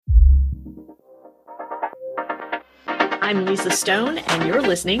I'm Lisa Stone, and you're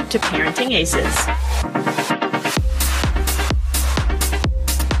listening to Parenting Aces.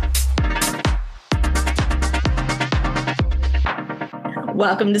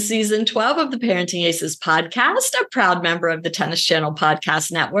 Welcome to Season 12 of the Parenting Aces podcast, a proud member of the Tennis Channel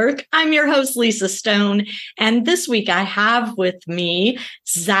Podcast Network. I'm your host, Lisa Stone, and this week I have with me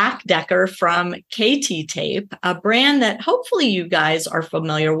Zach Decker from KT Tape, a brand that hopefully you guys are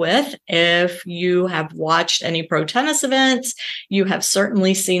familiar with. If you have watched any pro tennis events, you have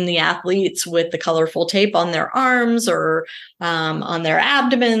certainly seen the athletes with the colorful tape on their arms or on their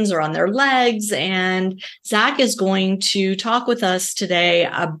abdomens or on their legs. And Zach is going to talk with us today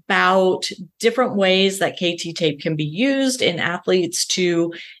about different ways that KT tape can be used in athletes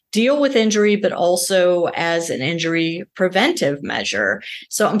to deal with injury, but also as an injury preventive measure.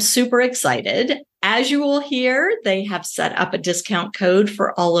 So I'm super excited. As you will hear, they have set up a discount code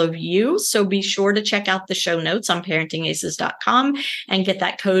for all of you. So be sure to check out the show notes on parentingaces.com and get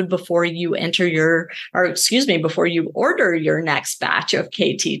that code before you before you order your next batch of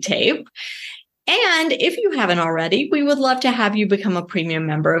KT tape. And if you haven't already, we would love to have you become a premium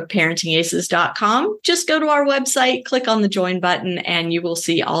member of parentingaces.com. Just go to our website, click on the join button, and you will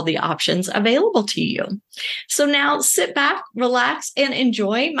see all the options available to you. So now sit back, relax, and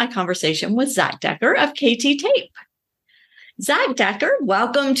enjoy my conversation with Zach Decker of KT Tape. Zach Decker,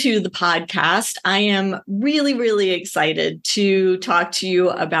 welcome to the podcast. I am really, really excited to talk to you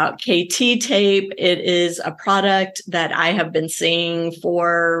about KT Tape. It is a product that I have been seeing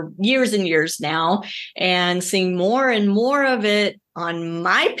for years and years now, and seeing more and more of it on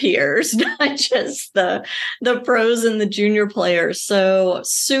my peers, not just the pros and the junior players. So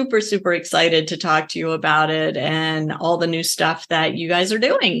super, super excited to talk to you about it and all the new stuff that you guys are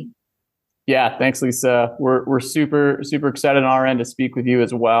doing. Yeah, thanks, Lisa. We're super excited on our end to speak with you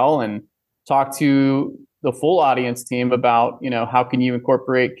as well and talk to the full audience team about, how can you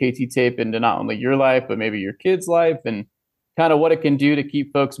incorporate KT tape into not only your life, but maybe your kids' life, and kind of what it can do to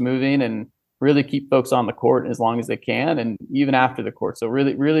keep folks moving and really keep folks on the court as long as they can, and even after the court. So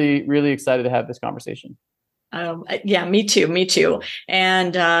really excited to have this conversation. Yeah, me too.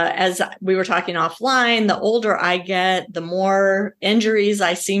 And as we were talking offline, the older I get, the more injuries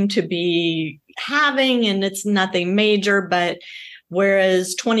I seem to be having, and it's nothing major, but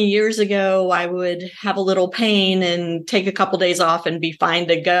whereas 20 years ago, I would have a little pain and take a couple days off and be fine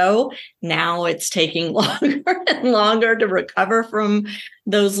to go. Now it's taking longer and longer to recover from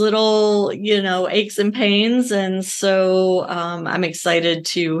those little, aches and pains. And so I'm excited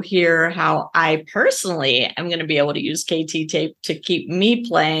to hear how I personally am going to be able to use KT tape to keep me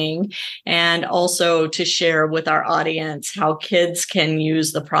playing, and also to share with our audience how kids can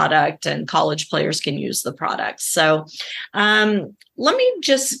use the product and college players can use the product. So let me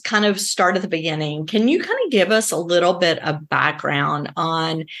just kind of start at the beginning. Can you kind of give us a little bit of background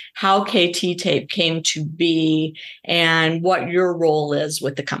on how KT tape came to be and what your role is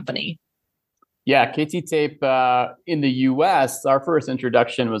with the company? Yeah, KT tape in the US, our first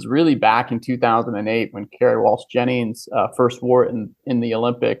introduction was really back in 2008 when Carrie Walsh-Jennings first wore it in the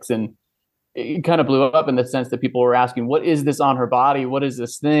Olympics. And it kind of blew up in the sense that people were asking, what is this on her body? What is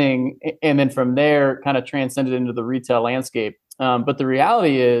this thing? And then from there, kind of transcended into the retail landscape. But the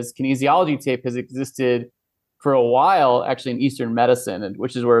reality is kinesiology tape has existed for a while, actually, in Eastern medicine,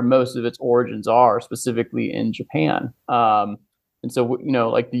 which is where most of its origins are, specifically in Japan. And so,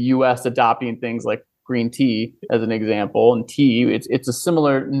 like the US adopting things like green tea as an example, and tea, it's a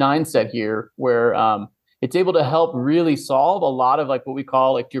similar mindset here where it's able to help really solve a lot of like what we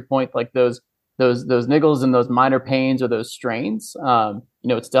call, like to your point, like those niggles and those minor pains or those strains.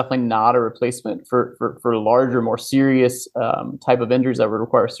 It's definitely not a replacement for larger, more serious type of injuries that would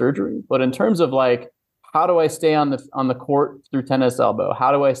require surgery. But in terms of like, how do I stay on the court through tennis elbow?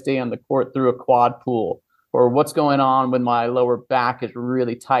 How do I stay on the court through a quad pull? Or what's going on when my lower back is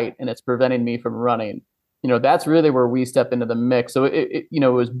really tight and it's preventing me from running? That's really where we step into the mix. So it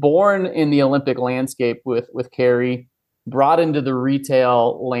was born in the Olympic landscape with Carrie, brought into the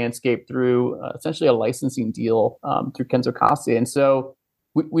retail landscape through essentially a licensing deal through Kenzo Kasi. And so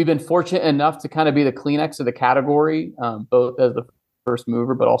we've been fortunate enough to kind of be the Kleenex of the category, both as the first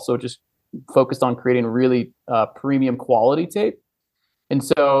mover, but also just focused on creating really premium quality tape. And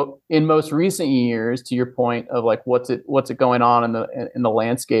so in most recent years, to your point of like, what's it going on in the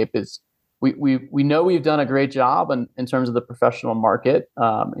landscape, is we know we've done a great job in terms of the professional market.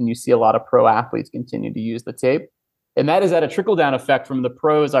 And you see a lot of pro athletes continue to use the tape. And that is at a trickle-down effect from the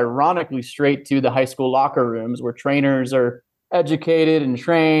pros, ironically, straight to the high school locker rooms where trainers are educated and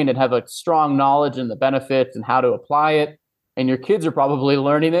trained and have a strong knowledge in the benefits and how to apply it. and your kids are probably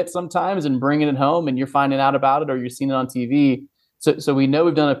learning it sometimes and bringing it home, and you're finding out about it or you're seeing it on TV. So we know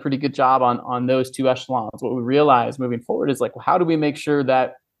we've done a pretty good job on those two echelons. What we realize moving forward is like, how do we make sure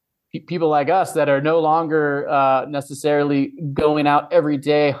that people like us that are no longer necessarily going out every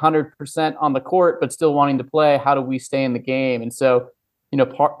day 100% on the court, but still wanting to play, how do we stay in the game? And so,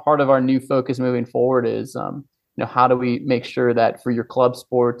 part of our new focus moving forward is, how do we make sure that for your club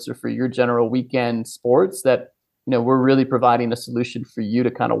sports or for your general weekend sports that, we're really providing a solution for you to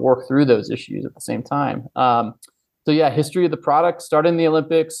kind of work through those issues at the same time. So yeah, history of the product, started in the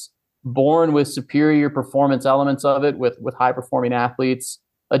Olympics, born with superior performance elements of it with high performing athletes,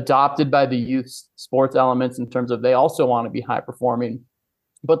 adopted by the youth sports elements in terms of they also want to be high performing.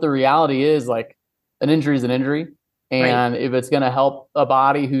 But the reality is, like, an injury is an injury. And if it's going to help a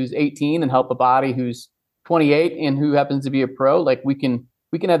body who's 18 and help a body who's 28 and who happens to be a pro, like we can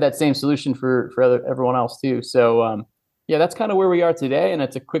have that same solution for everyone else too. So yeah, that's kind of where we are today. And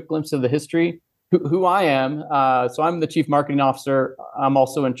it's a quick glimpse of the history. Who I am. So I'm the chief marketing officer. I'm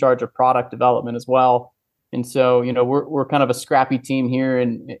also in charge of product development as well. And so, we're kind of a scrappy team here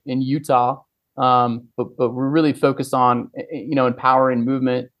in Utah, but we're really focused on, empowering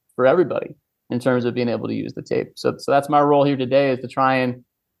movement for everybody in terms of being able to use the tape. So that's my role here today, is to try and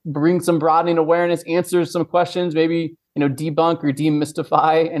bring some broadening awareness, answer some questions, maybe, debunk or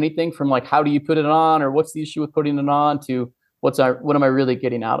demystify anything from like, how do you put it on, or what's the issue with putting it on, to what am I really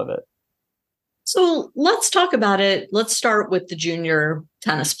getting out of it? So let's talk about it. Let's start with the junior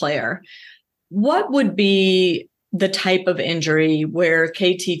tennis player. What would be the type of injury where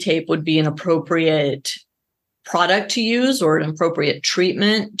KT tape would be an appropriate product to use or an appropriate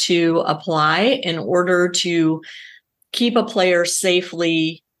treatment to apply in order to keep a player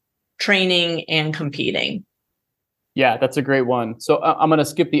safely training and competing? Yeah, that's a great one. So I'm going to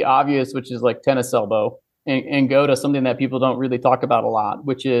skip the obvious, which is like tennis elbow, and go to something that people don't really talk about a lot,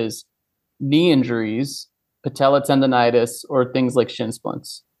 which is knee injuries, patella tendonitis, or things like shin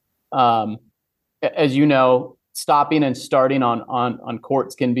splints. As you know, stopping and starting on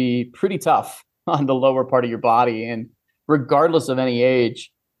courts can be pretty tough on the lower part of your body. And regardless of any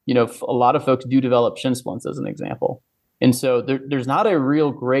age, a lot of folks do develop shin splints, as an example. And so there's not a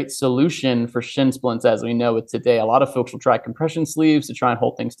real great solution for shin splints as we know it today. A lot of folks will try compression sleeves to try and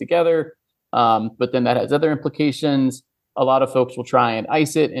hold things together. But then that has other implications. A lot of folks will try and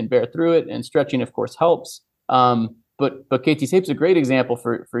ice it and bear through it, and stretching, of course, helps. But KT tape's a great example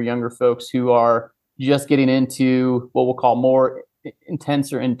for younger folks who are just getting into what we'll call more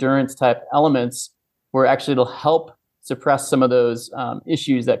intense or endurance type elements, where actually it'll help suppress some of those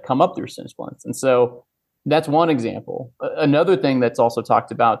issues that come up through shin splints. And so that's one example. Another thing that's also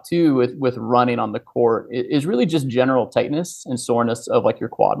talked about too with running on the court is really just general tightness and soreness of like your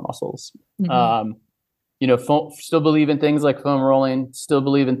quad muscles. Mm-hmm. Still believe in things like foam rolling, still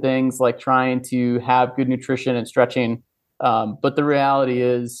believe in things like trying to have good nutrition and stretching. But the reality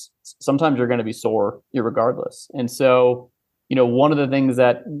is sometimes you're going to be sore irregardless. And so, one of the things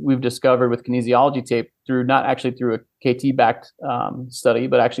that we've discovered with kinesiology tape, through not actually through a KT backed study,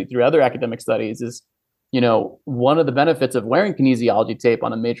 but actually through other academic studies, is, one of the benefits of wearing kinesiology tape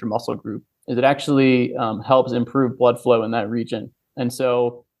on a major muscle group is it actually helps improve blood flow in that region. And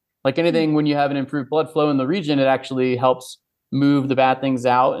so, like anything, when you have an improved blood flow in the region, it actually helps move the bad things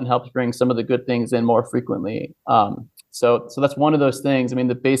out and helps bring some of the good things in more frequently. So that's one of those things. I mean,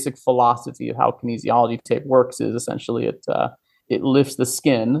 the basic philosophy of how kinesiology tape works is essentially it lifts the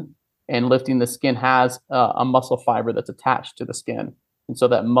skin, and lifting the skin has a muscle fiber that's attached to the skin. And so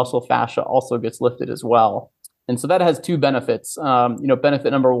that muscle fascia also gets lifted as well. And so that has two benefits.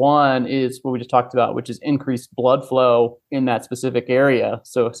 Benefit number one is what we just talked about, which is increased blood flow in that specific area.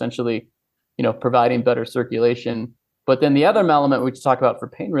 So essentially, providing better circulation. But then the other element we just talk about for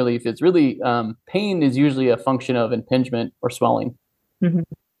pain relief is really pain is usually a function of impingement or swelling. Mm-hmm.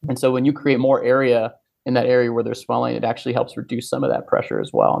 And so when you create more area in that area where there's swelling, it actually helps reduce some of that pressure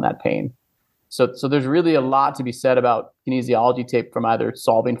as well and that pain. So there's really a lot to be said about kinesiology tape from either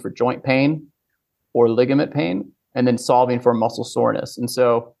solving for joint pain or ligament pain, and then solving for muscle soreness. And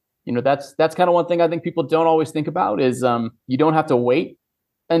so, that's kind of one thing I think people don't always think about is you don't have to wait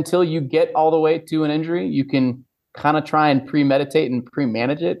until you get all the way to an injury. You can kind of try and premeditate and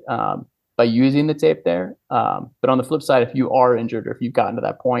pre-manage it by using the tape there. But on the flip side, if you are injured or if you've gotten to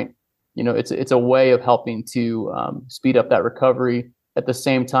that point, it's a way of helping to speed up that recovery, at the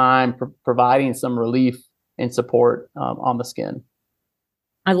same time providing some relief and support on the skin.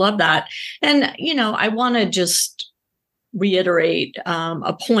 I love that. And, I want to just reiterate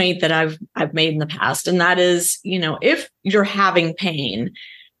a point that I've made in the past. And that is, if you're having pain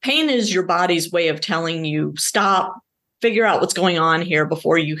is your body's way of telling you, stop, figure out what's going on here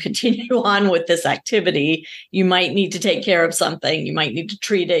before you continue on with this activity. You might need to take care of something. You might need to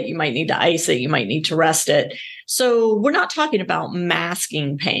treat it. You might need to ice it. You might need to rest it. So we're not talking about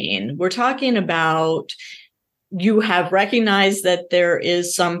masking pain. We're talking about you have recognized that there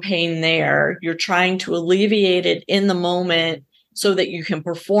is some pain there. You're trying to alleviate it in the moment so that you can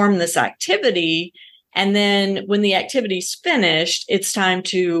perform this activity. And then when the activity's finished, it's time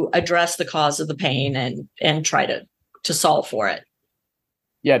to address the cause of the pain and try to solve for it.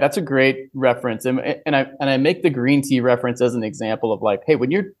 Yeah, that's a great reference. And I make the green tea reference as an example of like, hey,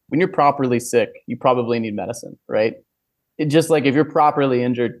 when you're properly sick, you probably need medicine, right? It just like if you're properly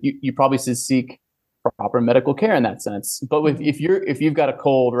injured, you probably should seek proper medical care in that sense. But if you've got a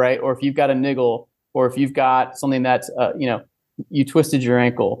cold, right, or if you've got a niggle, or if you've got something that's you twisted your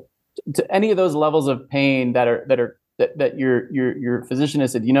ankle, to any of those levels of pain that your physician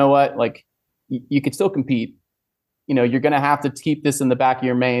has said, you know what, like you could still compete. You're going to have to keep this in the back of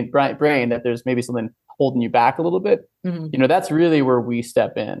your brain that there's maybe something holding you back a little bit. Mm-hmm. That's really where we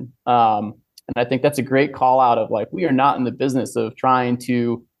step in. And I think that's a great call out of like, we are not in the business of trying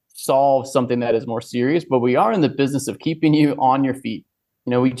to solve something that is more serious, but we are in the business of keeping you on your feet.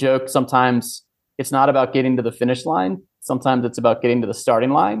 We joke sometimes it's not about getting to the finish line. Sometimes it's about getting to the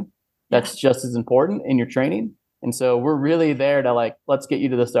starting line. That's just as important in your training. And so we're really there to like, let's get you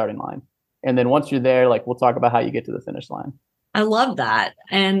to the starting line. And then once you're there, like we'll talk about how you get to the finish line. I love that.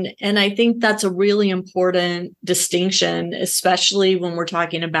 And I think that's a really important distinction, especially when we're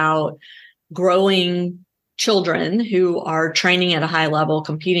talking about growing children who are training at a high level,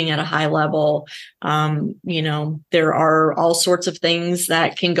 competing at a high level. There are all sorts of things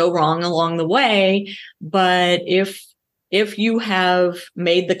that can go wrong along the way. But if you have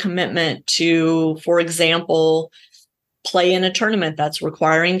made the commitment to, for example, play in a tournament that's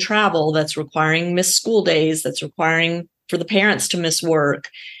requiring travel, that's requiring missed school days, that's requiring for the parents to miss work,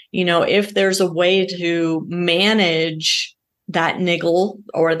 if there's a way to manage that niggle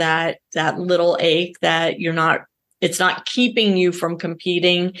or that little ache that it's not keeping you from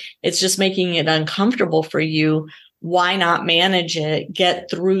competing, it's just making it uncomfortable for you, why not manage it, get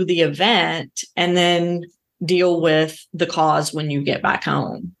through the event, and then deal with the cause when you get back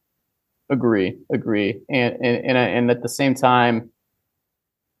home? Agree. And at the same time,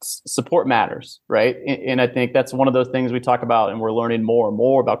 support matters, right? And I think that's one of those things we talk about, and we're learning more and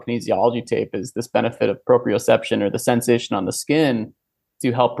more about kinesiology tape, is this benefit of proprioception, or the sensation on the skin,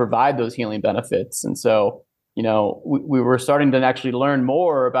 to help provide those healing benefits. And so, we were starting to actually learn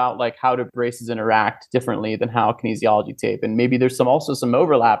more about like how do braces interact differently than how kinesiology tape. And maybe there's also some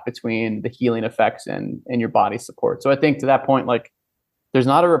overlap between the healing effects and your body support. So I think to that point, like, there's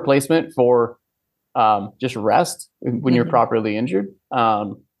not a replacement for just rest when you're properly injured.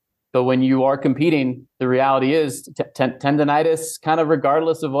 But when you are competing, the reality is tendonitis, kind of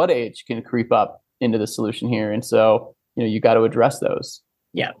regardless of what age, can creep up into the solution here. And so, you got to address those.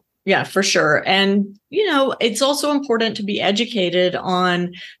 Yeah, for sure. And, it's also important to be educated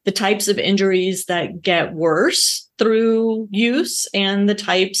on the types of injuries that get worse through use and the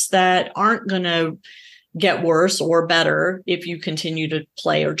types that aren't going to get worse or better if you continue to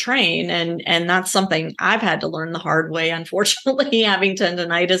play or train. And that's something I've had to learn the hard way, unfortunately, having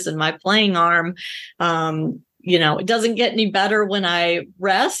tendonitis in my playing arm. It doesn't get any better when I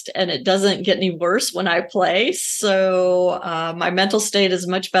rest, and it doesn't get any worse when I play. So my mental state is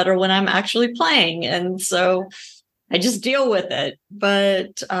much better when I'm actually playing. And so I just deal with it.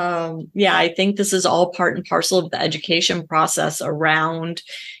 But I think this is all part and parcel of the education process around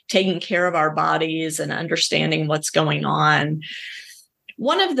taking care of our bodies and understanding what's going on.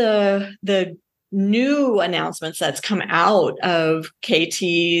 One of the new announcements that's come out of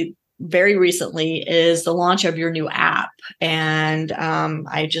KT very recently is the launch of your new app. And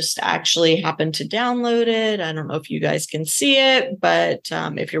I just actually happened to download it. I don't know if you guys can see it, but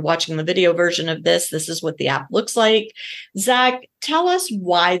if you're watching the video version of this is what the app looks like. Zach, tell us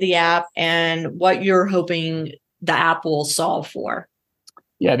why the app and what you're hoping the app will solve for.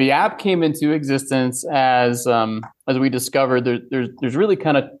 Yeah, the app came into existence as we discovered there's really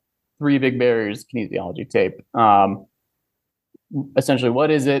kind of three big barriers to kinesiology tape. Essentially, what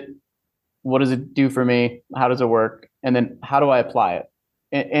is it? What does it do for me? How does it work? And then how do I apply it?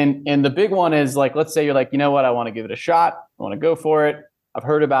 And the big one is like, let's say you're like, you know what? I want to give it a shot. I want to go for it. I've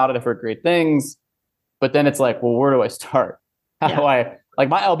heard about it. I've heard great things. But then it's like, well, where do I start? How do I, like,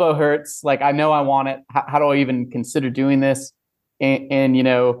 my elbow hurts. Like, I know I want it. How do I even consider doing this? And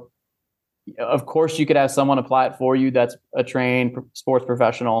of course you could have someone apply it for you that's a trained sports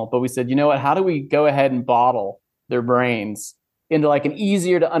professional. But we said, you know what? How do we go ahead and bottle their brains into like an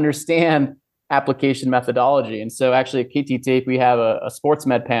easier to understand application methodology. And so actually at KT Tape, we have a sports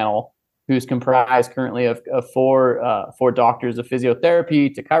med panel who's comprised currently of four doctors of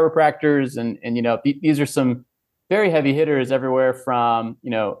physiotherapy to chiropractors. And these are some very heavy hitters everywhere from,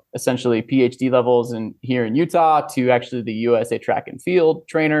 essentially PhD levels here in Utah to actually the USA track and field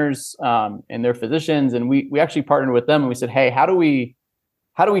trainers and their physicians. And we actually partnered with them and we said, hey, how do we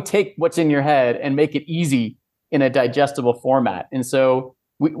take what's in your head and make it easy in a digestible format? And so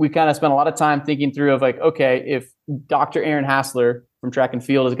we kind of spent a lot of time thinking through of like, okay, if Dr. Erin Hassler from track and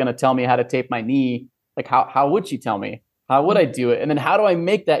field is going to tell me how to tape my knee, like how would she tell me? How would I do it? And then how do I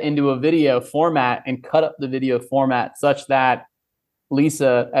make that into a video format and cut up the video format such that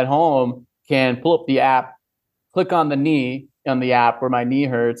Lisa at home can pull up the app, click on the knee on the app where my knee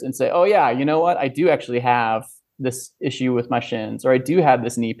hurts and say, oh yeah, you know what? I do actually have this issue with my shins, or I do have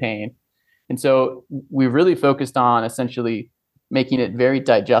this knee pain. And so we really focused on essentially making it very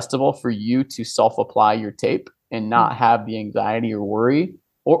digestible for you to self-apply your tape and not have the anxiety or worry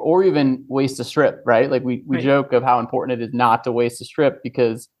or even waste a strip, right? Like we Right. joke of how important it is not to waste a strip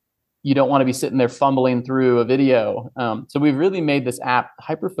because you don't want to be sitting there fumbling through a video. So we've really made this app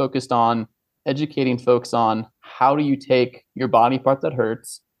hyper-focused on educating folks on how do you take your body part that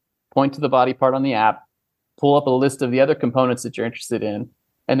hurts, point to the body part on the app, pull up a list of the other components that you're interested in,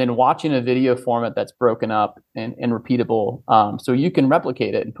 and then watching a video format that's broken up and repeatable, so you can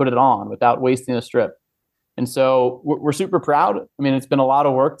replicate it and put it on without wasting a strip. And so we're super proud. I mean, it's been a lot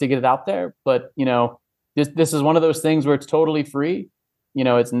of work to get it out there, but this is one of those things where it's totally free.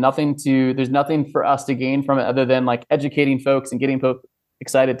 There's nothing for us to gain from it other than like educating folks and getting folks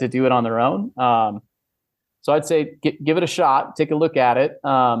excited to do it on their own. So I'd say give it a shot, take a look at it.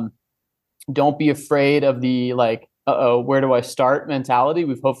 Don't be afraid of the like, where do I start mentality.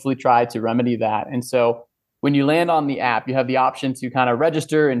 We've hopefully tried to remedy that. And so when you land on the app, you have the option to kind of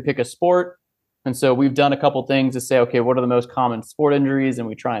register and pick a sport. And so we've done a couple things to say, okay, what are the most common sport injuries? And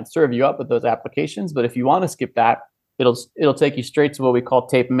we try and serve you up with those applications. But if you want to skip that, it'll take you straight to what we call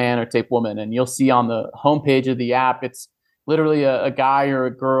Tape Man or Tape Woman. And you'll see on the homepage of the app, it's literally a guy or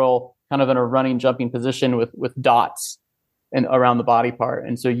a girl kind of in a running, jumping position with dots and around the body part.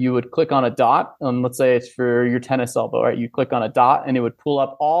 And so you would click on a dot, and let's say it's for your tennis elbow, right? You click on a dot and it would pull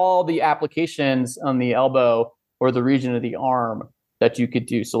up all the applications on the elbow or the region of the arm that you could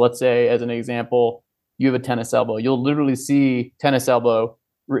do. So let's say, as an example, you have a tennis elbow. You'll literally see tennis elbow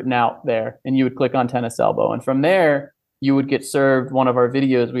written out there, and you would click on tennis elbow. And from there, you would get served one of our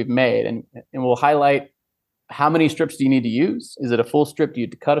videos we've made, and we'll highlight how many strips do you need to use? Is it a full strip? Do you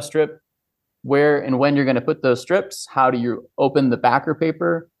need to cut a strip? Where and when you're going to put those strips? How do you open the backer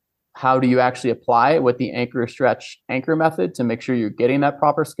paper? How do you actually apply it with the anchor stretch anchor method to make sure you're getting that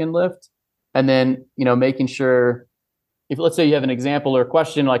proper skin lift? And then, making sure, if let's say you have an example or a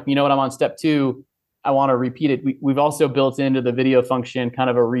question like, I'm on step 2, I want to repeat it. We've also built into the video function kind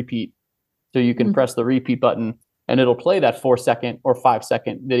of a repeat. So you can press the repeat button and it'll play that 4-second or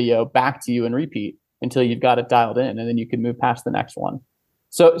 5-second video back to you and repeat until you've got it dialed in, and then you can move past the next one.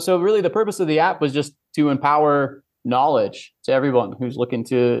 So really the purpose of the app was just to empower knowledge to everyone who's looking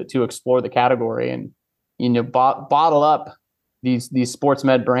to explore the category and, bottle up these sports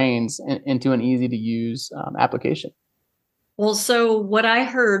med brains into an easy to use application. Well, so what I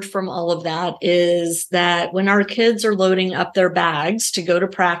heard from all of that is that when our kids are loading up their bags to go to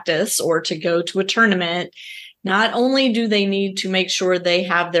practice or to go to a tournament, not only do they need to make sure they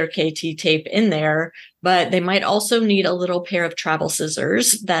have their KT tape in there, but they might also need a little pair of travel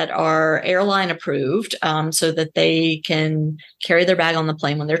scissors that are airline approved, so that they can carry their bag on the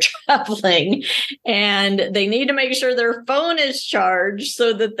plane when they're traveling. And they need to make sure their phone is charged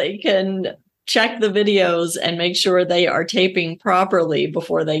so that they can check the videos and make sure they are taping properly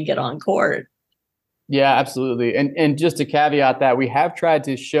before they get on court. Yeah, absolutely. And just to caveat that, we have tried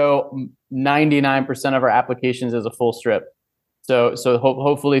to show 99% of our applications as a full strip. So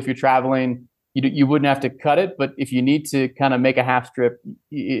hopefully if you're traveling, you wouldn't have to cut it, but if you need to kind of make a half strip,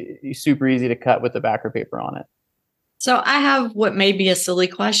 it's super easy to cut with the backer paper on it. So I have what may be a silly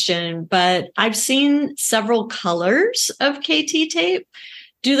question, but I've seen several colors of KT tape.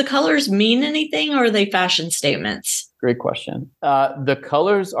 Do the colors mean anything, or are they fashion statements? Great question. The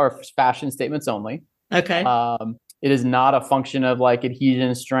colors are fashion statements only. Okay. It is not a function of like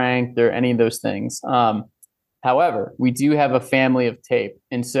adhesion strength or any of those things. However, we do have a family of tape.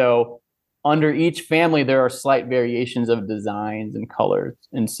 And so under each family, there are slight variations of designs and colors.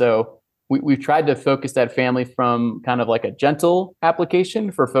 And so we've tried to focus that family from kind of like a gentle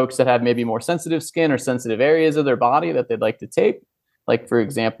application for folks that have maybe more sensitive skin or sensitive areas of their body that they'd like to tape. Like, for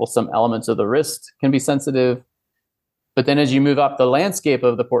example, some elements of the wrist can be sensitive. But then as you move up the landscape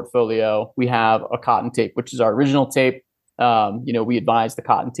of the portfolio, we have a cotton tape, which is our original tape. We advise the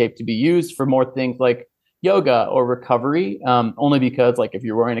cotton tape to be used for more things like yoga or recovery, only because like if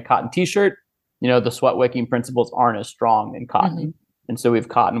you're wearing a cotton t-shirt, the sweat wicking principles aren't as strong in cotton. Mm-hmm. And so we have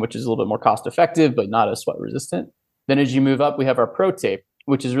cotton, which is a little bit more cost effective, but not as sweat resistant. Then as you move up, we have our pro tape,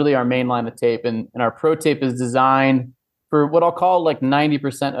 which is really our main line of tape. And our pro tape is designed for what I'll call like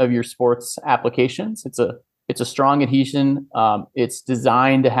 90% of your sports applications. It's a strong adhesion. It's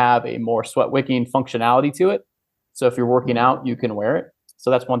designed to have a more sweat wicking functionality to it. So if you're working out, you can wear it. So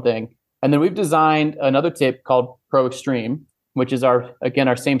that's one thing. And then we've designed another tape called Pro Extreme, which is our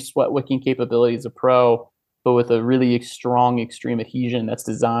same sweat wicking capabilities of Pro, but with a really strong extreme adhesion that's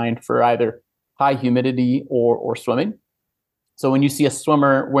designed for either high humidity or swimming. So when you see a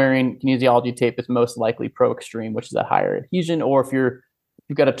swimmer wearing kinesiology tape, it's most likely Pro Extreme, which is a higher adhesion. Or if you've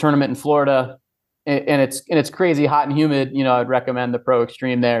got a tournament in Florida and it's crazy hot and humid, I'd recommend the Pro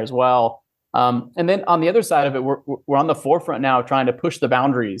Extreme there as well. And then on the other side of it, we're on the forefront now trying to push the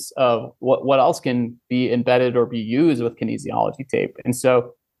boundaries of what else can be embedded or be used with kinesiology tape. And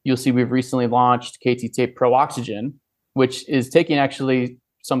so you'll see we've recently launched KT Tape Pro Oxygen, which is taking actually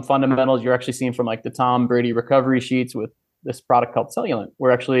some fundamentals you're actually seeing from like the Tom Brady recovery sheets with this product called Cellulant.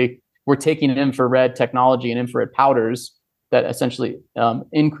 We're taking infrared technology and infrared powders that essentially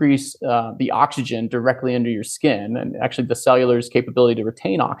increase the oxygen directly into your skin, and actually the cellular's capability to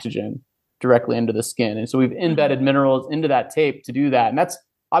retain oxygen directly into the skin. And so we've embedded minerals into that tape to do that. And that's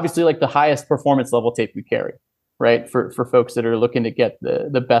obviously like the highest performance level tape we carry, right? For folks that are looking to get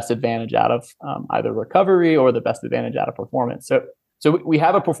the best advantage out of either recovery or the best advantage out of performance. So we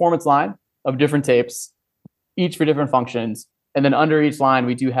have a performance line of different tapes, each for different functions. And then under each line,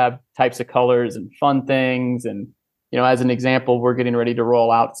 we do have types of colors and fun things. And, as an example, we're getting ready to roll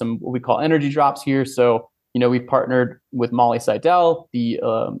out some what we call energy drops here. So we partnered with Molly Seidel, the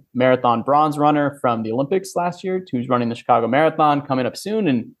marathon bronze runner from the Olympics last year, who's running the Chicago Marathon coming up soon.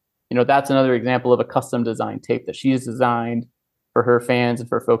 And, that's another example of a custom designed tape that she's designed for her fans and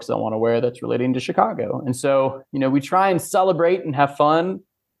for folks that want to wear that's relating to Chicago. And so, we try and celebrate and have fun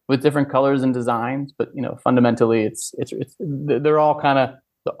with different colors and designs, but, fundamentally it's they're all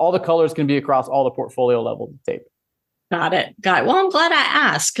all the colors can be across all the portfolio levels of tape. Got it. Well, I'm glad I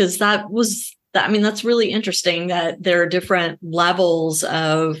asked, because that's really interesting that there are different levels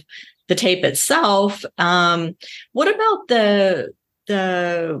of the tape itself. What about the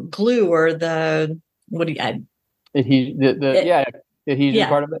glue or the adhesion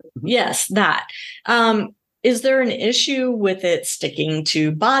part of it? Mm-hmm. Yes, that. Is there an issue with it sticking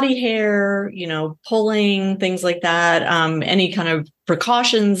to body hair, pulling, things like that? Any kind of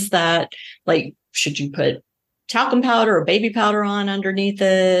precautions that, like, should you put talcum powder or baby powder on underneath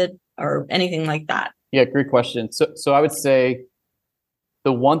it, or anything like that? Yeah, great question. So I would say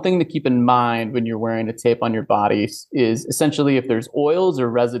the one thing to keep in mind when you're wearing a tape on your body is essentially if there's oils or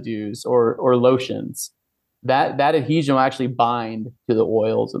residues or lotions, that adhesion will actually bind to the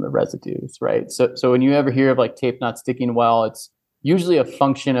oils and the residues, right? So when you ever hear of like tape not sticking well, it's usually a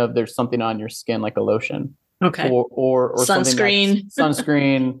function of there's something on your skin like a lotion. Okay. Or sunscreen.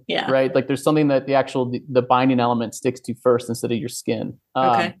 Sunscreen. Yeah. Right. Like there's something that the binding element sticks to first instead of your skin.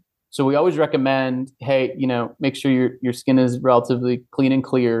 Okay. So we always recommend, hey, make sure your skin is relatively clean and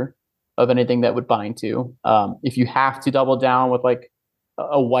clear of anything that would bind to. If you have to double down with like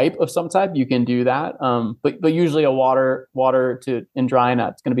a wipe of some type, you can do that. But usually a water and drying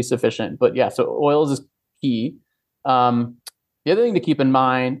that's going to be sufficient. But yeah, so oils is key. The other thing to keep in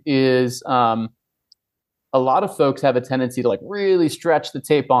mind is a lot of folks have a tendency to like really stretch the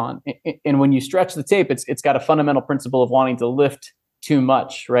tape on. And when you stretch the tape, it's got a fundamental principle of wanting to lift too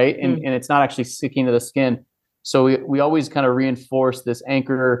much, right? And it's not actually sticking to the skin. So we always kind of reinforce this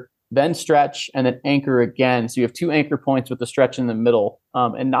anchor, then stretch, and then anchor again. So you have two anchor points with the stretch in the middle,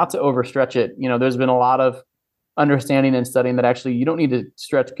 and not to overstretch it. There's been a lot of understanding and studying that actually you don't need to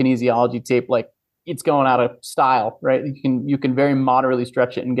stretch kinesiology tape like it's going out of style, right? You can very moderately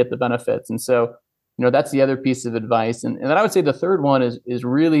stretch it and get the benefits. And so, that's the other piece of advice. And then I would say the third one is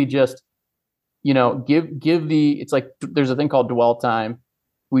really just, it's like there's a thing called dwell time.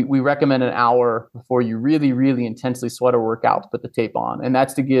 We recommend an hour before you really, really intensely sweat or work out to put the tape on. And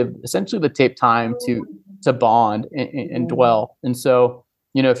that's to give essentially the tape time to bond and dwell. And so,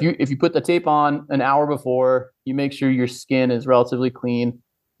 if you put the tape on an hour before, you make sure your skin is relatively clean,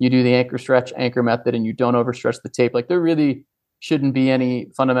 you do the anchor stretch anchor method, and you don't overstretch the tape. Like there really shouldn't be any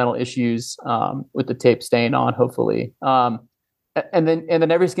fundamental issues with the tape staying on, hopefully. And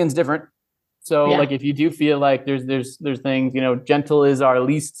then every skin's different. So like if you do feel like there's things, gentle is our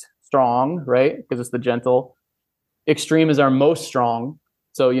least strong, right? Because it's the gentle. extreme is our most strong.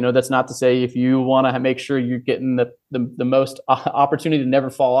 So, that's not to say if you want to make sure you're getting the most opportunity to never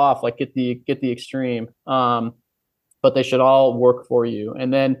fall off, like get the extreme. But they should all work for you.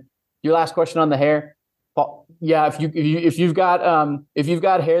 And then your last question on the hair. Yeah, if you've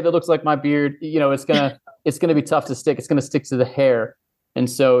got hair that looks like my beard, it's gonna be tough to stick. It's gonna stick to the hair. And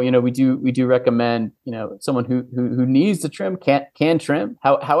so, we do recommend, someone who needs to trim can trim.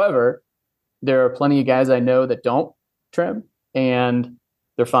 However, there are plenty of guys I know that don't trim and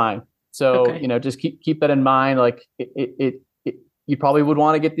they're fine. So, Okay. Just keep that in mind. Like you probably would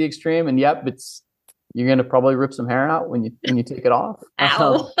want to get the extreme, and yep, you're going to probably rip some hair out when you take it off.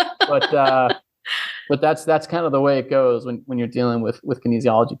 Ow. But that's kind of the way it goes when you're dealing with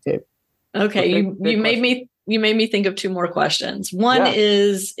kinesiology tape. Okay. You made me think of two more questions. One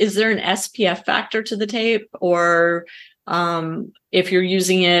is there an SPF factor to the tape, or if you're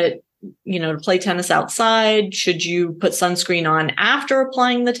using it, to play tennis outside, should you put sunscreen on after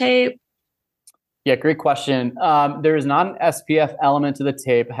applying the tape? Yeah, great question. There is not an SPF element to the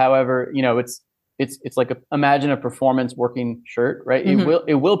tape. However, it's like imagine a performance working shirt, right? Mm-hmm.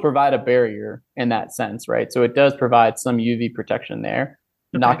 It will provide a barrier in that sense, right? So it does provide some UV protection there.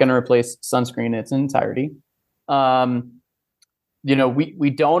 Okay. Not going to replace sunscreen in its entirety. We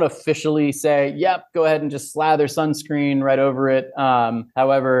don't officially say, yep, go ahead and just slather sunscreen right over it.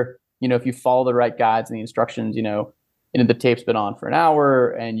 However, if you follow the right guides and the instructions, the tape's been on for an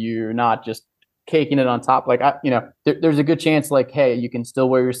hour and you're not just caking it on top, there's a good chance, hey, you can still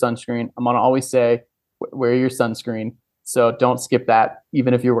wear your sunscreen. I'm going to always say, wear your sunscreen. So don't skip that,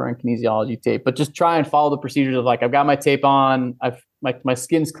 even if you're wearing kinesiology tape, but just try and follow the procedures of I've got my tape on, my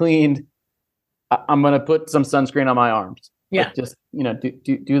skin's cleaned. I'm going to put some sunscreen on my arms. Yeah. Just,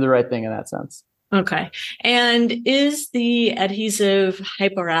 do the right thing in that sense. Okay. And is the adhesive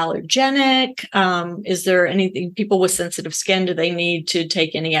hypoallergenic? Is there anything, people with sensitive skin, do they need to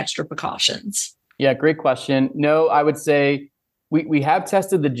take any extra precautions? Yeah, great question. No, I would say we have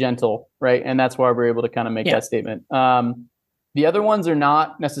tested the gentle, right? And that's why we're able to kind of make that statement. The other ones are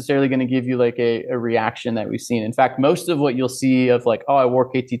not necessarily going to give you a reaction that we've seen. In fact, most of what you'll see of I wore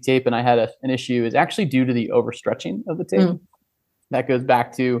KT tape and I had an issue is actually due to the overstretching of the tape. That goes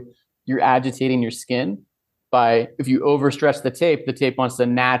back to you're agitating your skin if you overstretch the tape wants to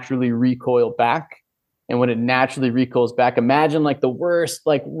naturally recoil back. And when it naturally recoils back, imagine the worst,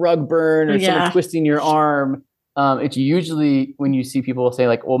 rug burn or someone twisting your arm. It's usually when you see people say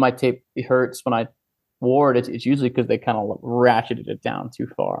well, my tape hurts when I wore it, it's usually because they kind of ratcheted it down too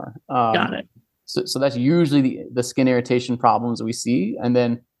far. Got it. So that's usually the skin irritation problems we see. And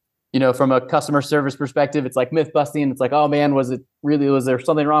then, from a customer service perspective, it's myth busting. It's oh man, was there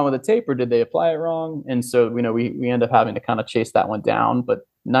something wrong with the tape or did they apply it wrong? And so, we end up having to kind of chase that one down, but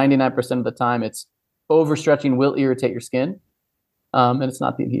 99% of the time it's overstretching will irritate your skin. And it's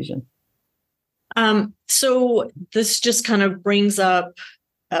not the adhesion. So this just kind of brings up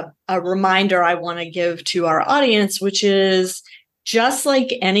a reminder I want to give to our audience, which is just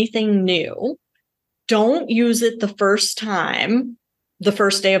like anything new, don't use it the first time, the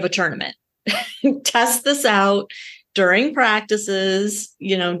first day of a tournament. Test this out during practices,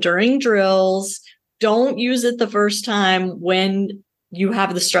 during drills. Don't use it the first time when you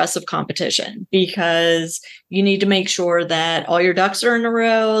have the stress of competition, because you need to make sure that all your ducks are in a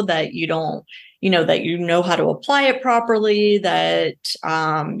row, that you don't, that you know how to apply it properly, that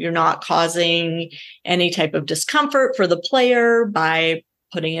you're not causing any type of discomfort for the player by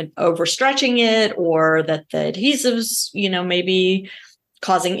putting it, overstretching it, or that the adhesives, maybe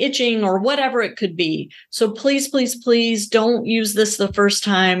causing itching or whatever it could be. So please, please, please don't use this the first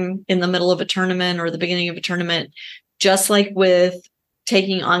time in the middle of a tournament or the beginning of a tournament. Just like with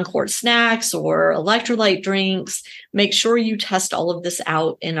taking on-court snacks or electrolyte drinks, make sure you test all of this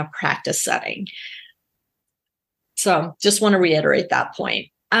out in a practice setting. So just want to reiterate that point.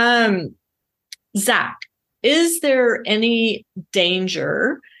 Zach, is there any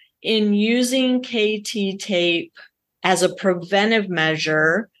danger in using KT tape as a preventive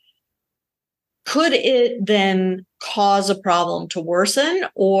measure? Could it then cause a problem to worsen,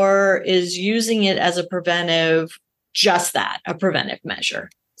 or is using it as a preventive just that, a preventive measure?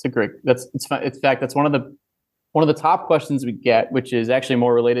 It's fine. In fact, that's one of the top questions we get, which is actually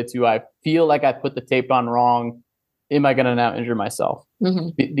more related to, I feel like I put the tape on wrong. Am I going to now injure myself?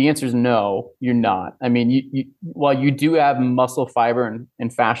 Mm-hmm. The answer is no, you're not. I mean, while you do have muscle fiber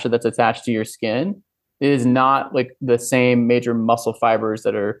and fascia that's attached to your skin, it is not the same major muscle fibers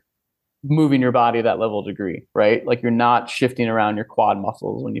that are moving your body at that level degree, right? You're not shifting around your quad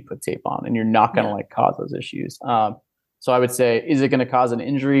muscles when you put tape on, and you're not going to cause those issues. So I would say, is it going to cause an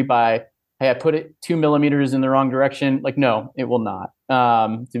injury by hey, I put it 2 millimeters in the wrong direction. Like, no, it will not.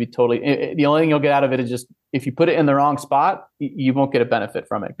 To be totally, the only thing you'll get out of it is just if you put it in the wrong spot, you won't get a benefit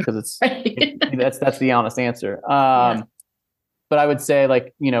from it because that's the honest answer. But I would say,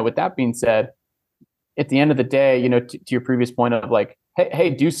 like, with that being said, at the end of the day, to your previous point of like, hey,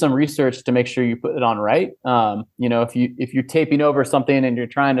 do some research to make sure you put it on right. If you're taping over something and you're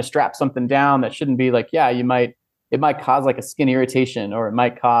trying to strap something down that shouldn't be, like, it might cause like a skin irritation, or it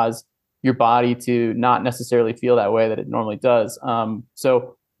might cause your body to not necessarily feel that way that it normally does.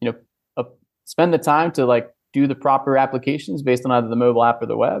 So, spend the time to like do the proper applications based on either the mobile app or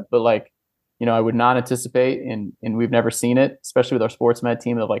the web. But like, I would not anticipate, and we've never seen it, especially with our sports med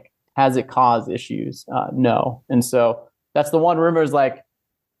team, of like, has it caused issues? No. And so that's the one rumor is like,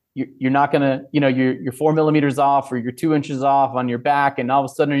 you're not going to, you're 4 millimeters off or you're 2 inches off on your back. And all of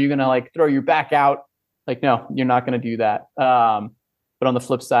a sudden, are you going to like throw your back out? Like, no, you're not going to do that. But on the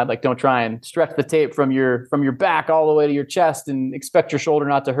flip side, like, don't try and stretch the tape from your back all the way to your chest and expect your shoulder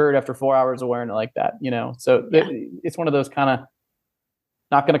not to hurt after 4 hours of wearing it like that, So it's one of those kind of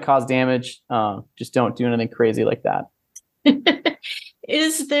not going to cause damage. Just don't do anything crazy like that.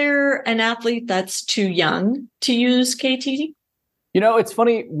 Is there an athlete that's too young to use KT? It's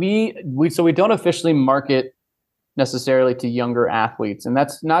funny. We don't officially market necessarily to younger athletes, and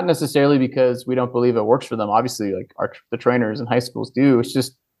that's not necessarily because we don't believe it works for them. Obviously, like the trainers in high schools do. It's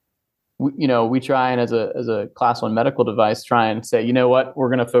just we try, and as a class 1 medical device, try and say, you know what, we're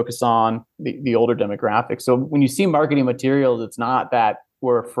going to focus on the older demographic. So when you see marketing materials, it's not that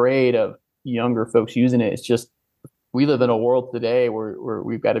we're afraid of younger folks using it. It's just we live in a world today where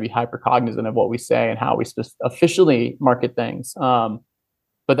we've got to be hyper cognizant of what we say and how we officially market things.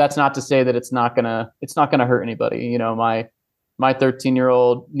 But that's not to say that it's not gonna hurt anybody. My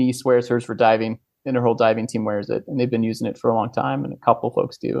 13-year-old niece wears hers for diving, and her whole diving team wears it, and they've been using it for a long time, and a couple of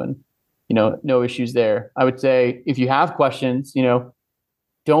folks do, and no issues there. I would say if you have questions,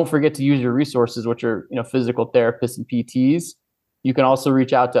 don't forget to use your resources, which are physical therapists and PTs. You can also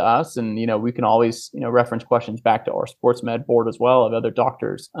reach out to us, and we can always reference questions back to our sports med board as well of other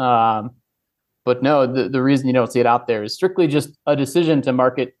doctors. But no, the reason you don't see it out there is strictly just a decision to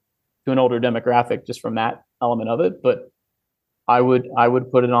market to an older demographic, just from that element of it. But I would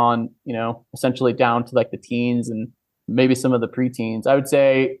put it on, essentially down to like the teens and maybe some of the preteens. I would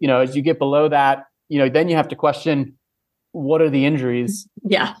say, as you get below that, then you have to question, what are the injuries?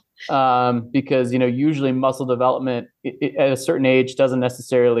 Yeah. Because, usually muscle development at a certain age doesn't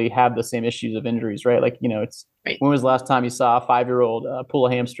necessarily have the same issues of injuries, right? Like, it's right. When was the last time you saw a 5-year-old pull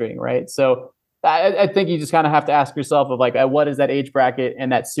a hamstring, right? So I think you just kind of have to ask yourself of like, what is that age bracket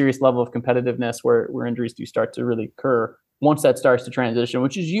and that serious level of competitiveness where injuries do start to really occur once that starts to transition,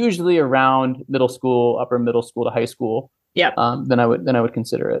 which is usually around middle school, upper middle school to high school. Yeah. Then I would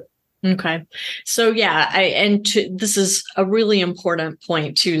consider it. Okay. So yeah, this is a really important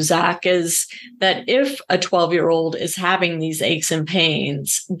point too, Zach, is that if a 12-year-old is having these aches and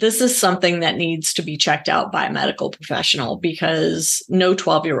pains, this is something that needs to be checked out by a medical professional, because no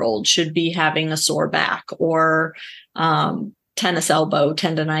 12-year-old should be having a sore back or tennis elbow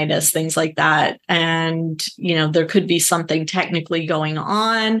tendonitis, things like that. And, there could be something technically going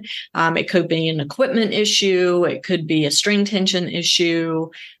on. It could be an equipment issue. It could be a string tension issue.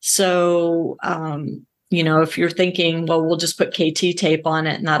 So, if you're thinking, well, we'll just put KT tape on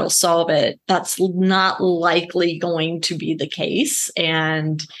it and that'll solve it, that's not likely going to be the case.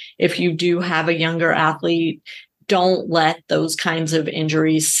 And if you do have a younger athlete, don't let those kinds of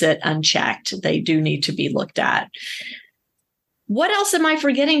injuries sit unchecked. They do need to be looked at. What else am I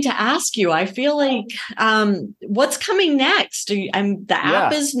forgetting to ask you? I feel like what's coming next? The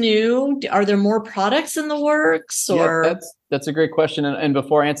app is new. Are there more products in the works? Or that's a great question. And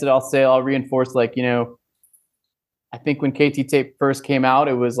before I answer it, I'll reinforce, like, I think when KT tape first came out,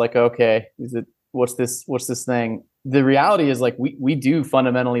 it was like, okay, what's this thing? The reality is, like, we do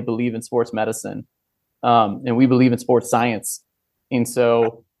fundamentally believe in sports medicine, and we believe in sports science, and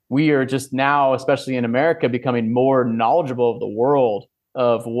so we are just now, especially in America, becoming more knowledgeable of the world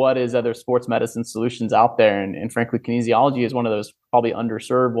of what is other sports medicine solutions out there. And frankly, kinesiology is one of those probably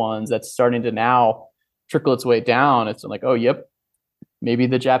underserved ones that's starting to now trickle its way down. It's like, oh, yep, maybe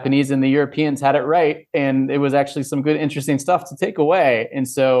the Japanese and the Europeans had it right. And it was actually some good, interesting stuff to take away. And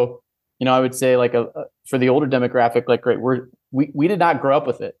so, I would say, like, for the older demographic, like, great, we did not grow up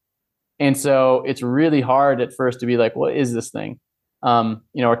with it. And so it's really hard at first to be like, what is this thing?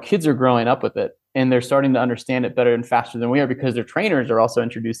 Our kids are growing up with it, and they're starting to understand it better and faster than we are, because their trainers are also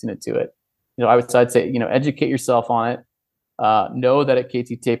introducing it to it. I'd say, educate yourself on it. Know that at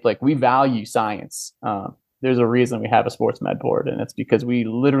KT Tape, like, we value science. there's a reason we have a sports med board, and it's because we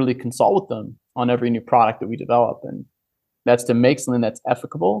literally consult with them on every new product that we develop. And that's to make something that's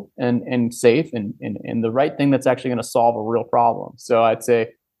ethical and safe and the right thing that's actually going to solve a real problem. So I'd say,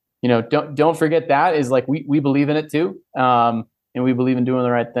 don't forget that is like, we believe in it too. And we believe in doing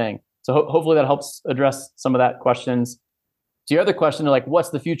the right thing. So hopefully that helps address some of that questions. To your other question, like,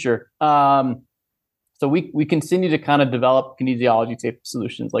 what's the future? So we continue to kind of develop kinesiology tape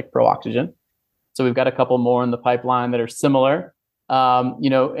solutions like Pro Oxygen. So we've got a couple more in the pipeline that are similar. And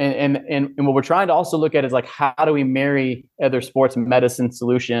what we're trying to also look at is like, how do we marry other sports medicine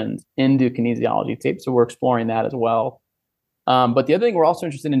solutions into kinesiology tape? So we're exploring that as well. But the other thing we're also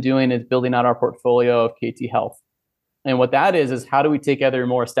interested in doing is building out our portfolio of KT Health. And what that is how do we take other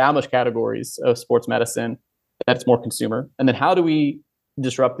more established categories of sports medicine that's more consumer, and then how do we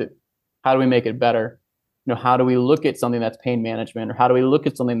disrupt it? How do we make it better? How do we look at something that's pain management, or how do we look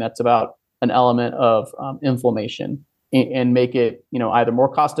at something that's about an element of inflammation and make it, either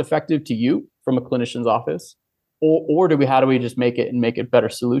more cost effective to you from a clinician's office, or how do we just make it a better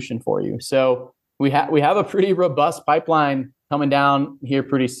solution for you? So we have a pretty robust pipeline coming down here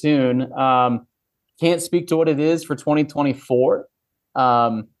pretty soon. Can't speak to what it is for 2024.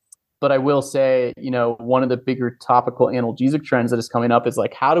 But I will say, one of the bigger topical analgesic trends that is coming up is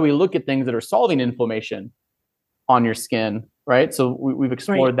like, how do we look at things that are solving inflammation on your skin, right? So we've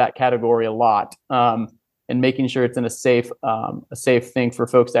explored that category a lot, and making sure it's in a safe thing for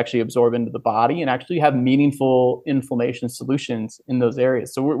folks to actually absorb into the body and actually have meaningful inflammation solutions in those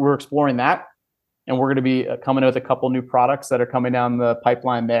areas. So we're exploring that, and we're going to be coming with a couple new products that are coming down the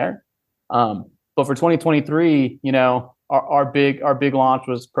pipeline there. But for 2023, our big launch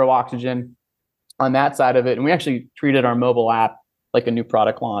was Pro Oxygen on that side of it. And we actually treated our mobile app like a new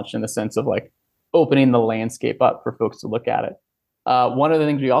product launch in the sense of like opening the landscape up for folks to look at it. One of the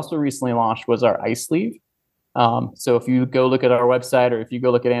things we also recently launched was our ice sleeve. So if you go look at our website, or if you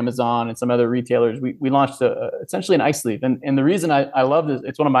go look at Amazon and some other retailers, we launched essentially an ice sleeve. And the reason I love this,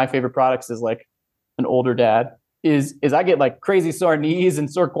 it's one of my favorite products as like an older dad, is I get like crazy sore knees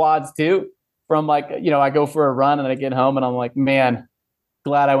and sore quads too. From like, I go for a run and I get home and I'm like, man,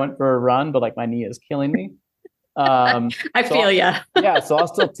 glad I went for a run, but like my knee is killing me. I feel you. Yeah. So I'll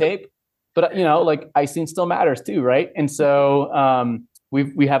still tape, but like icing still matters too. Right. And so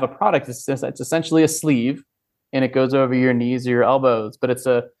we have a product that's essentially a sleeve, and it goes over your knees or your elbows, but it's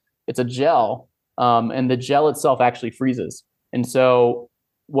a gel. And the gel itself actually freezes. And so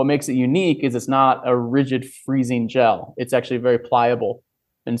what makes it unique is it's not a rigid freezing gel. It's actually very pliable.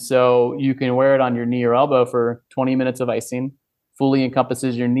 And so you can wear it on your knee or elbow for 20 minutes of icing, fully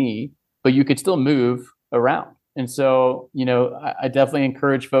encompasses your knee, but you could still move around. And so, I definitely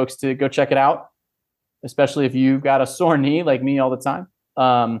encourage folks to go check it out, especially if you've got a sore knee like me all the time.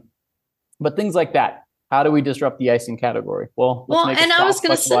 But things like that. How do we disrupt the icing category? Well, and I was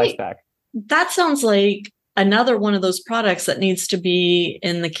going to say, that sounds like another one of those products that needs to be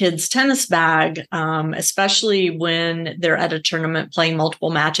in the kids' tennis bag, especially when they're at a tournament playing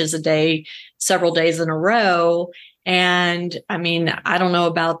multiple matches a day, several days in a row. And I mean, I don't know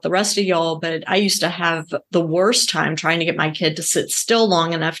about the rest of y'all, but I used to have the worst time trying to get my kid to sit still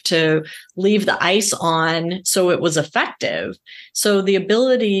long enough to leave the ice on so it was effective. So the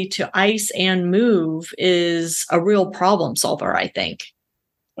ability to ice and move is a real problem solver, I think.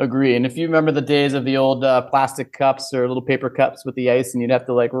 Agree. And if you remember the days of the old plastic cups or little paper cups with the ice, and you'd have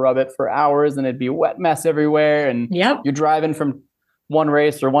to like rub it for hours and it'd be a wet mess everywhere. And you're driving from one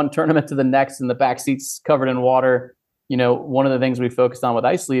race or one tournament to the next and the back seat's covered in water. One of the things we focused on with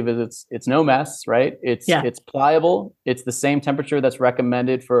ice sleeve is it's no mess, right? It's pliable. It's the same temperature that's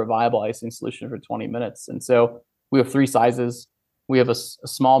recommended for a viable icing solution for 20 minutes. And so we have 3 sizes. We have a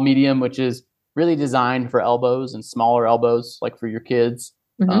small medium, which is really designed for elbows and smaller elbows, like for your kids.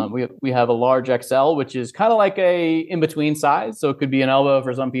 Mm-hmm. We have a large XL, which is kind of like a in-between size. So it could be an elbow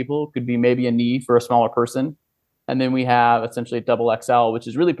for some people, it could be maybe a knee for a smaller person. And then we have essentially a double XL, which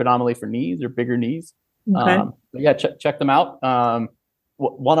is really predominantly for knees or bigger knees. Okay. Check them out.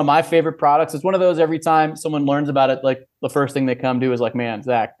 One of my favorite products is one of those every time someone learns about it, like the first thing they come do is like, man,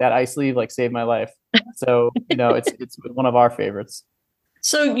 Zach, that ice sleeve like saved my life. So, it's one of our favorites.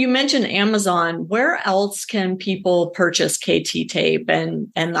 So you mentioned Amazon. Where else can people purchase KT tape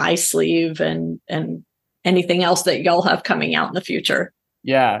and the ice sleeve and anything else that y'all have coming out in the future?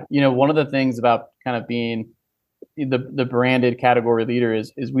 Yeah. One of the things about kind of being the branded category leader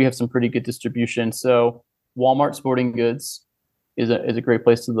is we have some pretty good distribution. So Walmart Sporting Goods is a great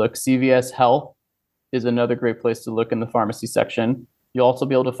place to look. CVS Health is another great place to look in the pharmacy section. You'll also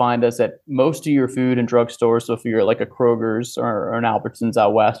be able to find us at most of your food and drug stores. So if you're like a Kroger's or an Albertsons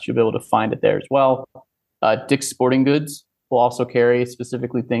out west, you'll be able to find it there as well. Dick's Sporting Goods will also carry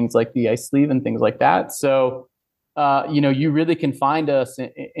specifically things like the ice sleeve and things like that. So, you really can find us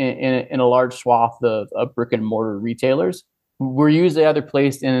in a large swath of brick and mortar retailers. We're usually either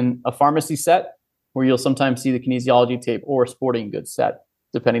placed in a pharmacy set where you'll sometimes see the kinesiology tape or a sporting goods set,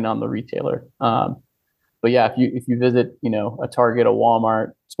 depending on the retailer. But yeah, if you visit, a Target, a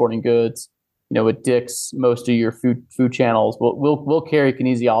Walmart, Sporting Goods, with Dick's, most of your food channels will carry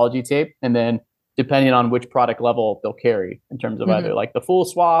kinesiology tape, and then depending on which product level they'll carry in terms of either like the full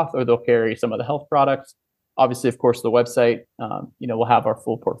swath or they'll carry some of the health products. Obviously, of course, the website, we'll have our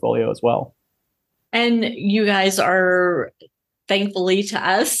full portfolio as well. And you guys are, thankfully to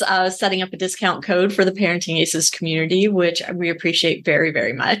us, setting up a discount code for the Parenting Aces community, which we appreciate very,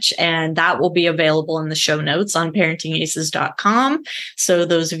 very much. And that will be available in the show notes on parentingaces.com. So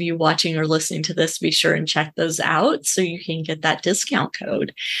those of you watching or listening to this, be sure and check those out so you can get that discount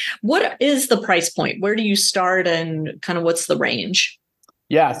code. What is the price point? Where do you start and kind of what's the range?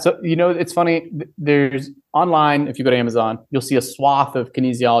 Yeah. So, it's funny. There's online, if you go to Amazon, you'll see a swath of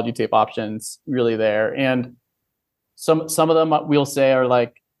kinesiology tape options really there. And some of them we'll say are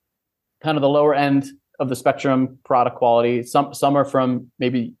like kind of the lower end of the spectrum product quality. Some are from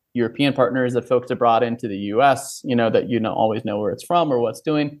maybe European partners that folks have brought into the US, that always know where it's from or what it's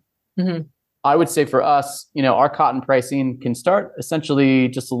doing. Mm-hmm. I would say for us, our cotton pricing can start essentially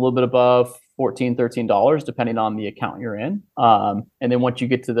just a little bit above $14, $13, depending on the account you're in. And then once you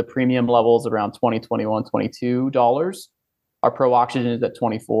get to the premium levels around $20, $21, $22, our Pro Oxygen is at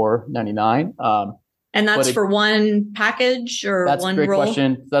 $24.99. And that's for one package or that's one a great roll?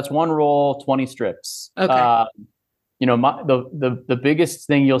 question. That's one roll, 20 strips. Okay. The biggest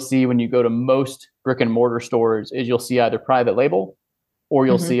thing you'll see when you go to most brick and mortar stores is you'll see either private label or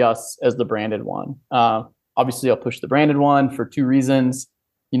you'll see us as the branded one. Obviously, I'll push the branded one for two reasons.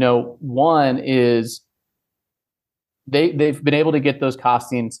 One is they've been able to get those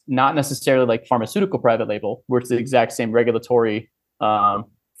costings, not necessarily like pharmaceutical private label, where it's the exact same regulatory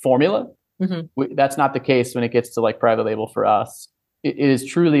formula. Mm-hmm. That's not the case when it gets to like private label for us. It is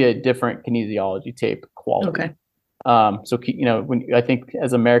truly a different kinesiology tape quality. Okay. So, when I think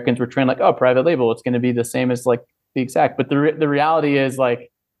as Americans, we're trained like, oh, private label, it's going to be the same as like the exact. But the reality is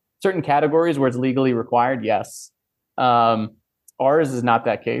like certain categories where it's legally required. Yes. Ours is not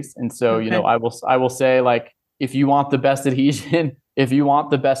that case. And so, okay. I will say like, if you want the best adhesion, if you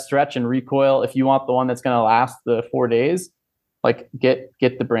want the best stretch and recoil, if you want the one that's going to last the 4 days, like get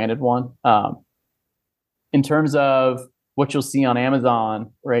the branded one. In terms of what you'll see on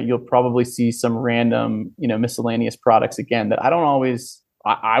Amazon, right? You'll probably see some random, miscellaneous products again that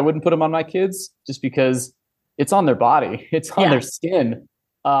I wouldn't put them on my kids just because it's on their body. It's on their skin.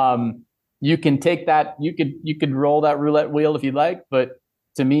 You can take that, you could roll that roulette wheel if you'd like, but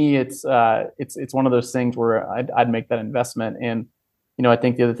to me, it's one of those things where I'd make that investment. And I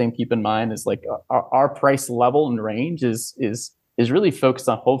think the other thing to keep in mind is like our price level and range is really focused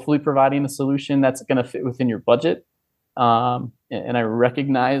on hopefully providing a solution that's going to fit within your budget. And I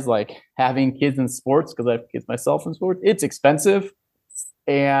recognize like having kids in sports, because I have kids myself in sports, it's expensive.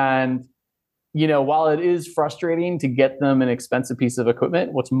 And, while it is frustrating to get them an expensive piece of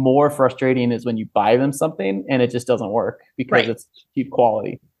equipment, what's more frustrating is when you buy them something and it just doesn't work because it's cheap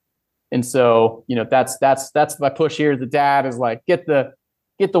quality. And so, that's my push here as a dad is like, get the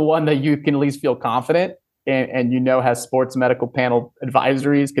one that you can at least feel confident and has sports medical panel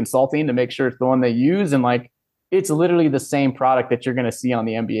advisories consulting to make sure it's the one they use. And like, it's literally the same product that you're going to see on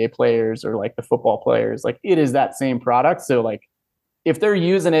the NBA players or like the football players. Like it is that same product. So like if they're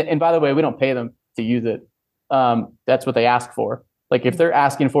using it, and by the way, we don't pay them to use it. That's what they ask for. Like if they're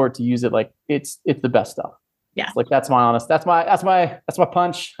asking for it to use it, like it's the best stuff. Yeah. Like that's my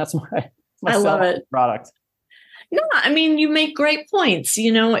punch. That's my I love it. Product. No, I mean, you make great points.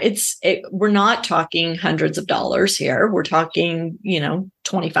 We're not talking hundreds of dollars here. We're talking,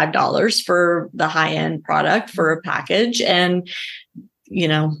 $25 for the high end product for a package. And,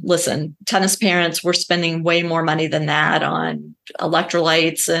 listen, tennis parents, we're spending way more money than that on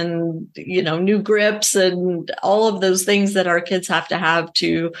electrolytes and, new grips and all of those things that our kids have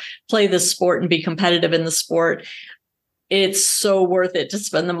to play the sport and be competitive in the sport. It's so worth it to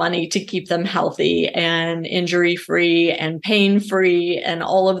spend the money to keep them healthy and injury-free and pain-free and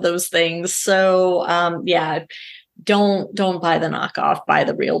all of those things. So, don't buy the knockoff, buy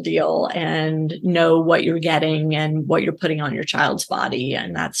the real deal and know what you're getting and what you're putting on your child's body.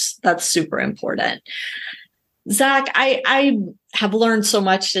 And that's super important. Zach, I have learned so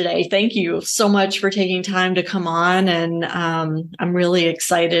much today. Thank you so much for taking time to come on. And I'm really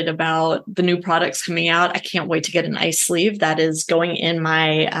excited about the new products coming out. I can't wait to get an ice sleeve. That is going in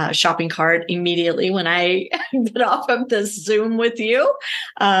my shopping cart immediately when I get off of this Zoom with you.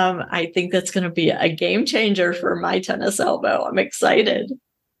 I think that's going to be a game changer for my tennis elbow. I'm excited.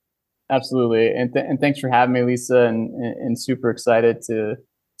 Absolutely. And thanks for having me, Lisa, and super excited to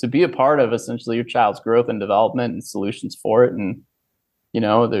be a part of essentially your child's growth and development and solutions for it. And,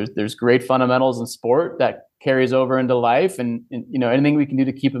 there's great fundamentals in sport that carries over into life, and anything we can do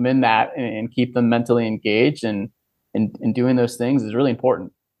to keep them in that and keep them mentally engaged and doing those things is really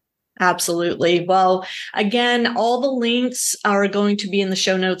important. Absolutely. Well, again, all the links are going to be in the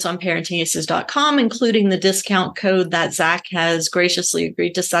show notes on parentingaces.com, including the discount code that Zach has graciously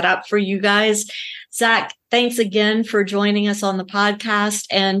agreed to set up for you guys. Zach, thanks again for joining us on the podcast.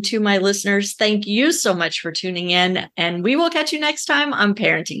 And to my listeners, thank you so much for tuning in. And we will catch you next time on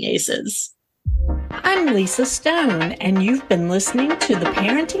Parenting Aces. I'm Lisa Stone, and you've been listening to the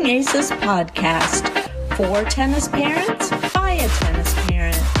Parenting Aces podcast for tennis parents by a tennis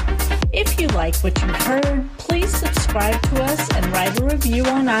parent. If you like what you've heard, please subscribe to us and write a review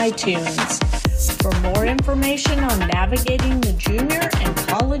on iTunes. For more information on navigating the junior and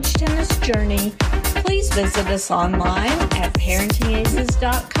college tennis journey, please visit us online at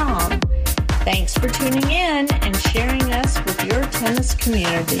parentingaces.com. Thanks for tuning in and sharing us with your tennis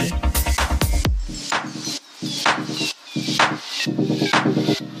community.